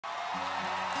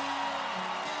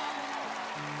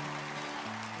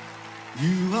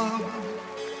You are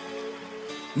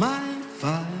my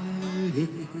fire,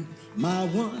 my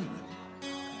one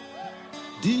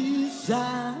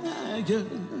desire.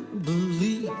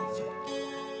 Believe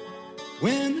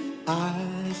when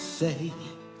I say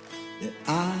that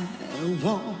I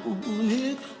want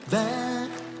it that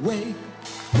way.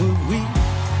 But we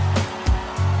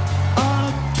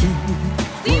are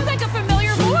two. Seems like a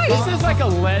familiar voice. This is like a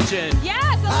legend.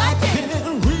 Yes, a I legend.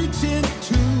 can reach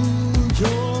into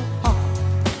your heart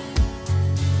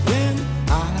when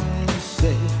I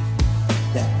say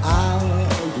that I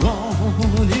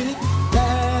want it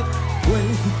that way.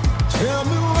 Tell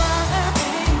me why.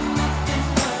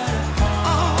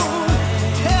 Oh,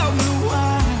 tell me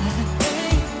why.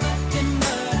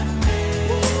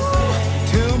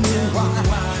 Tell me why.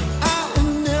 I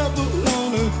never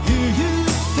wanna hear you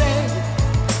say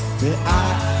that I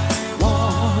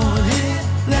want it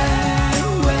that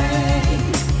way.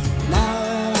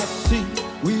 Now I see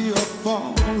we are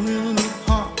falling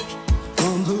apart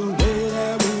from the way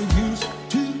that we used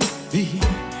to be.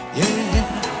 Yeah,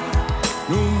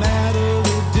 no matter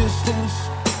the distance,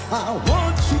 I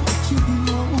want you to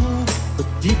know, but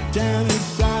deep down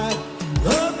inside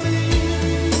of me,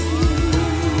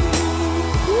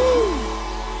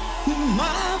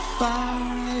 my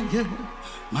fire,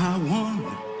 my one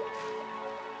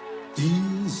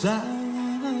desire.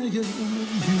 You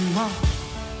are,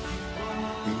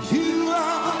 you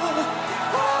are,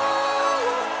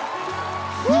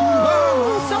 you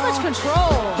are. So much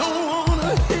control. Don't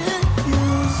wanna hear you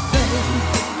say,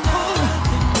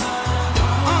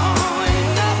 oh, ain't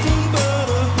nothing but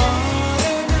a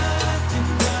heartache.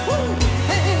 Woo,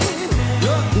 hey,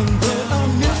 nothing but a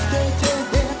mistake.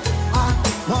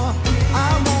 I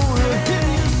wanna hear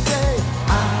you say, I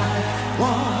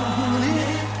want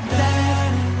it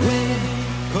that way,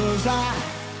 'cause I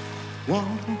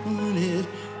want it